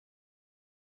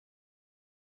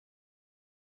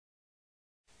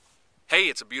Hey,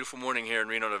 it's a beautiful morning here in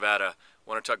Reno, Nevada. I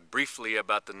want to talk briefly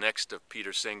about the next of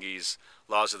Peter Senge's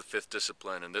Laws of the Fifth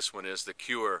Discipline, and this one is the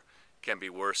cure can be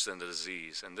worse than the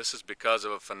disease. And this is because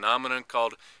of a phenomenon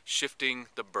called shifting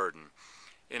the burden.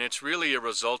 And it's really a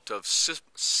result of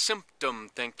symptom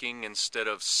thinking instead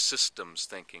of systems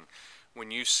thinking.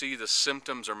 When you see the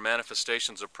symptoms or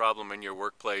manifestations of problem in your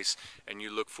workplace and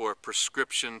you look for a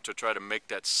prescription to try to make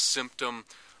that symptom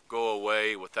go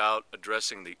away without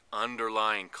addressing the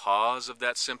underlying cause of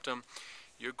that symptom,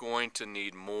 you're going to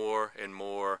need more and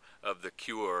more of the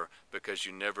cure because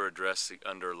you never address the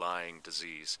underlying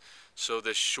disease. So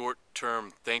this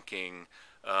short-term thinking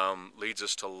leads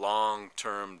us to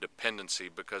long-term dependency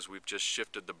because we've just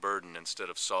shifted the burden instead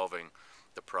of solving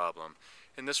the problem.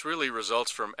 And this really results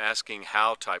from asking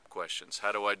how type questions.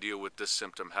 How do I deal with this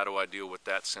symptom? How do I deal with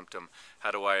that symptom?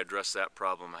 How do I address that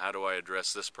problem? How do I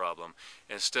address this problem?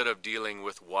 Instead of dealing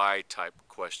with why type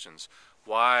questions.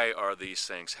 Why are these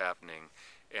things happening?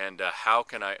 And how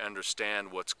can I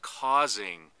understand what's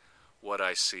causing what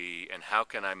I see, and how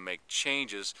can I make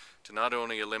changes to not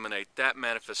only eliminate that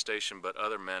manifestation but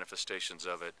other manifestations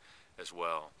of it as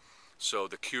well. So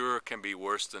the cure can be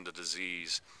worse than the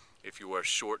disease if you are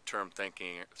short-term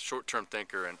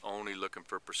thinker and only looking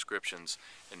for prescriptions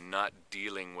and not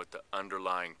dealing with the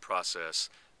underlying process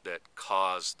that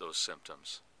caused those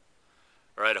symptoms.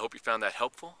 All right, I hope you found that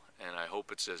helpful, and I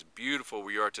hope it's as beautiful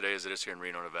where you are today as it is here in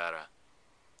Reno, Nevada.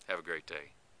 Have a great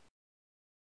day.